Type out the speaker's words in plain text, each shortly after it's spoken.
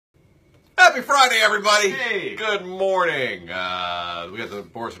Happy Friday, everybody! Hey! Good morning. We got the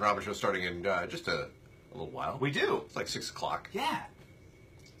Boris and Robyn show starting in just a little while. We do. It's like 6 o'clock. Yeah.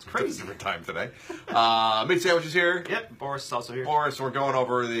 It's crazy. Different time today. Meat Sandwich is here. Yep, Boris is also here. Boris, we're going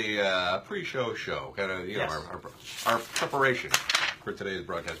over the pre-show show. Kind of, Yes. our preparation for today's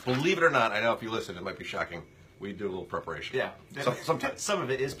broadcast. Believe it or not, I know if you listen, it might be shocking. We do a little preparation. Yeah. Sometimes. Some of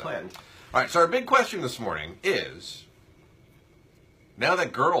it is planned. All right, so our big question this morning is, now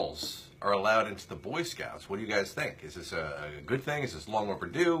that girls are allowed into the Boy Scouts, what do you guys think? Is this a good thing? Is this long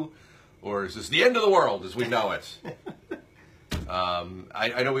overdue? Or is this the end of the world as we know it?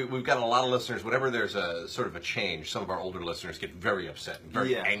 I know we've got a lot of listeners. Whenever there's a sort of a change, some of our older listeners get very upset and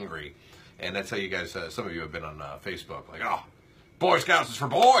very angry. And that's how you guys, some of you have been on Facebook. Like, oh, Boy Scouts is for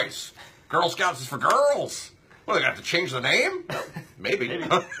boys. Girl Scouts is for girls. Well, they got to change the name? Maybe. Maybe.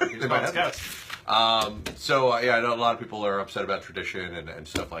 They might have. Scouts. Yeah, I know a lot of people are upset about tradition and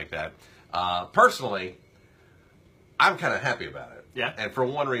stuff like that. Personally, I'm kind of happy about it. Yeah. And for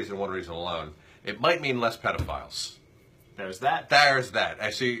one reason alone. It might mean less pedophiles. There's that. There's that.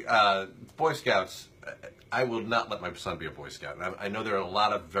 Actually, Boy Scouts, I will not let my son be a Boy Scout. And I know there are a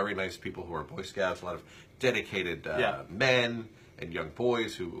lot of very nice people who are Boy Scouts, a lot of dedicated men and young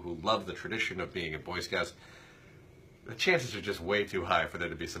boys who love the tradition of being a Boy Scouts. The chances are just way too high for there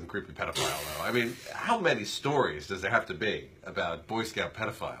to be some creepy pedophile, though. I mean, how many stories does there have to be about Boy Scout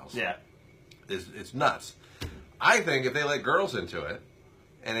pedophiles? Yeah. It's nuts. I think if they let girls into it,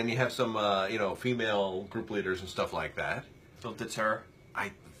 and then you have some, female group leaders and stuff like that, It'll deter.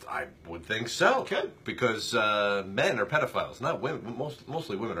 I would think so. Good. Because men are pedophiles, not women.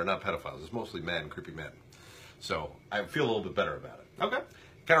 Mostly women are not pedophiles. It's mostly men, creepy men. So I feel a little bit better about it. Okay.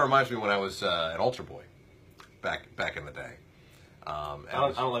 Kind of reminds me when I was an altar boy back in the day. I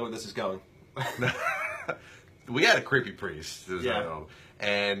don't like where this is going. We had a creepy priest. Yeah.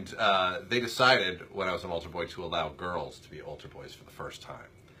 And they decided when I was an altar boy to allow girls to be altar boys for the first time.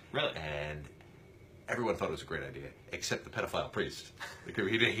 Really? And everyone thought it was a great idea, except the pedophile priest. Because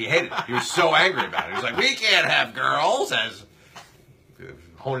he hated it. He was so angry about it. He was like, we can't have girls, as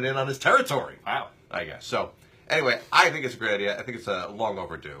honing in on his territory. Wow. I guess. So, anyway, I think it's a great idea. I think it's long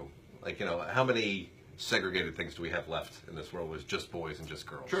overdue. Like, how many segregated things do we have left in this world with just boys and just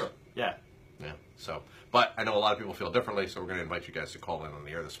girls? True. Yeah. Yeah. So, but I know a lot of people feel differently, so we're going to invite you guys to call in on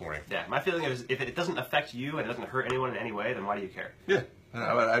the air this morning. Yeah. My feeling is if it doesn't affect you and it doesn't hurt anyone in any way, then why do you care? Yeah.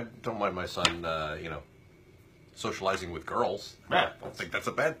 I don't mind my son, socializing with girls. Yeah. I don't think that's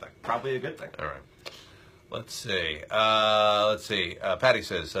a bad thing. Probably a good thing. All right. Let's see. Patty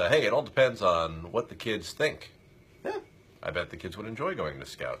says, hey, it all depends on what the kids think. Yeah. I bet the kids would enjoy going to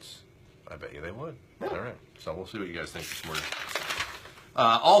Scouts. I bet you they would. Yeah. All right. So we'll see what you guys think this morning.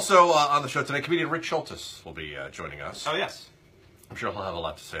 Also on the show today, comedian Rich Shultis will be joining us. Oh, yes. I'm sure he'll have a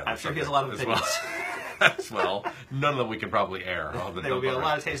lot to say on I'm this sure he has a subject lot of opinions. as well. None of them we can probably air. There will be a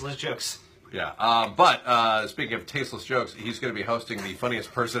lot of tasteless jokes. Yeah. But speaking of tasteless jokes, he's going to be hosting the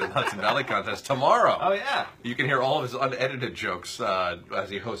Funniest Person in Hudson Valley contest tomorrow. Oh, yeah. You can hear all of his unedited jokes as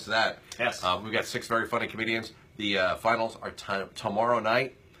he hosts that. Yes. We've got 6 very funny comedians. The finals are tomorrow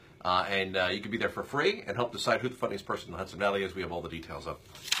night. And you can be there for free and help decide who the funniest person in the Hudson Valley is. We have all the details up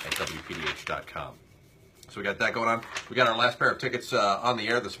at WPDH.com. So we got that going on. We got our last pair of tickets on the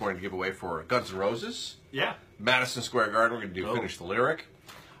air this morning to give away for Guns N' Roses. Yeah. Madison Square Garden. We're going to do Finish the Lyric.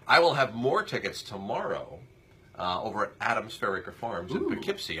 I will have more tickets tomorrow over at Adams Fairacre Farms in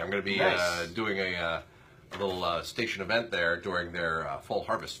Poughkeepsie. I'm going to be doing a little station event there during their Fall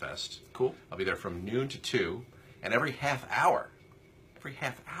Harvest Fest. Cool. I'll be there from noon to 2, and every half hour,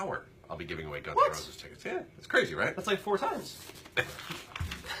 I'll be giving away Guns N' Roses tickets. Yeah, it's crazy, right? That's like 4 times.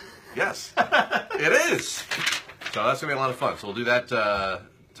 Yes, it is. So that's going to be a lot of fun. So we'll do that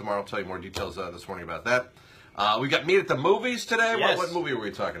tomorrow. I'll tell you more details this morning about that. We got Meet at the Movies today. Yes. What movie were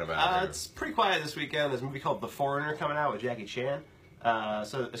we talking about? It's pretty quiet this weekend. There's a movie called The Foreigner coming out with Jackie Chan.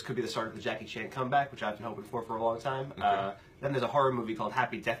 So this could be the start of the Jackie Chan comeback, which I've been hoping for a long time. Okay. Then there's a horror movie called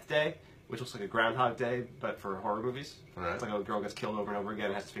Happy Death Day, which looks like a Groundhog Day, but for horror movies. Right. It's like a girl gets killed over and over again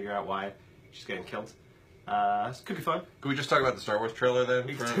and has to figure out why she's getting killed. This could be fun. Can we just talk about the Star Wars trailer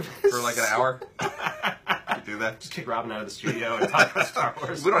then for like an hour? Can we do that? Just kick Robyn out of the studio and talk about Star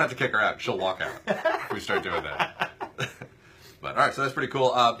Wars. We don't have to kick her out. She'll walk out if we start doing that. But, all right, so that's pretty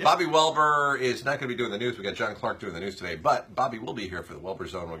cool. Bobby Welber is not going to be doing the news. We got John Clark doing the news today. But Bobby will be here for the Welber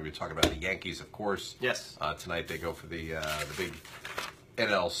Zone. We're going to be talking about the Yankees, of course. Yes. Tonight they go for the big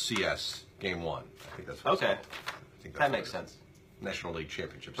NLCS Game 1. I think that's what it's Okay. called. I think That makes sense. National League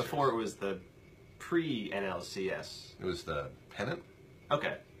Championship Before Series. it was the pre-NLCS. It was the pennant?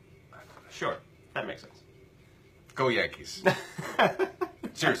 Okay. Sure. That makes sense. Go Yankees.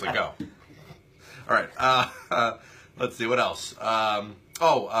 Seriously, go. All right. Let's see what else.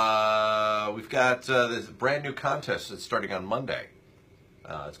 We've got this brand new contest that's starting on Monday.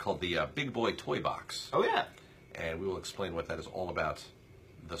 It's called the Big Boy Toy Box. Oh, yeah. And we will explain what that is all about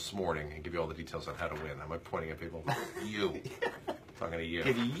this morning and give you all the details on how to win. Am I pointing at people? You. Talking to you.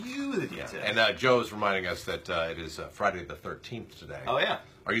 Give you the details. Yeah. And Joe's reminding us that it is Friday the 13th today. Oh, yeah.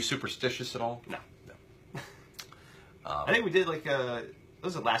 Are you superstitious at all? No. I think we did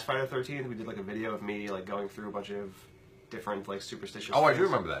was it last Friday the 13th? We did a video of me going through a bunch of different superstitious. Oh, things. I do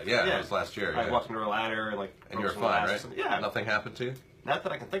remember that. Yeah, it was last year. I walked under a ladder and and you were fine, right? Yeah. Nothing happened to you? Not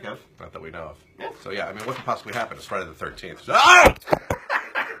that I can think of. Not that we know of. Yeah. So yeah, I mean, what could possibly happen? It's Friday the 13th. Ah!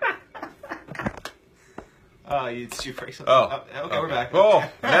 It's too crazy. Oh. Okay, we're back. Oh,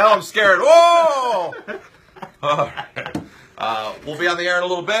 now I'm scared. Whoa! All right. We'll be on the air in a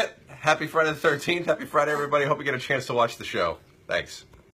little bit. Happy Friday the 13th. Happy Friday, everybody. Hope you get a chance to watch the show. Thanks.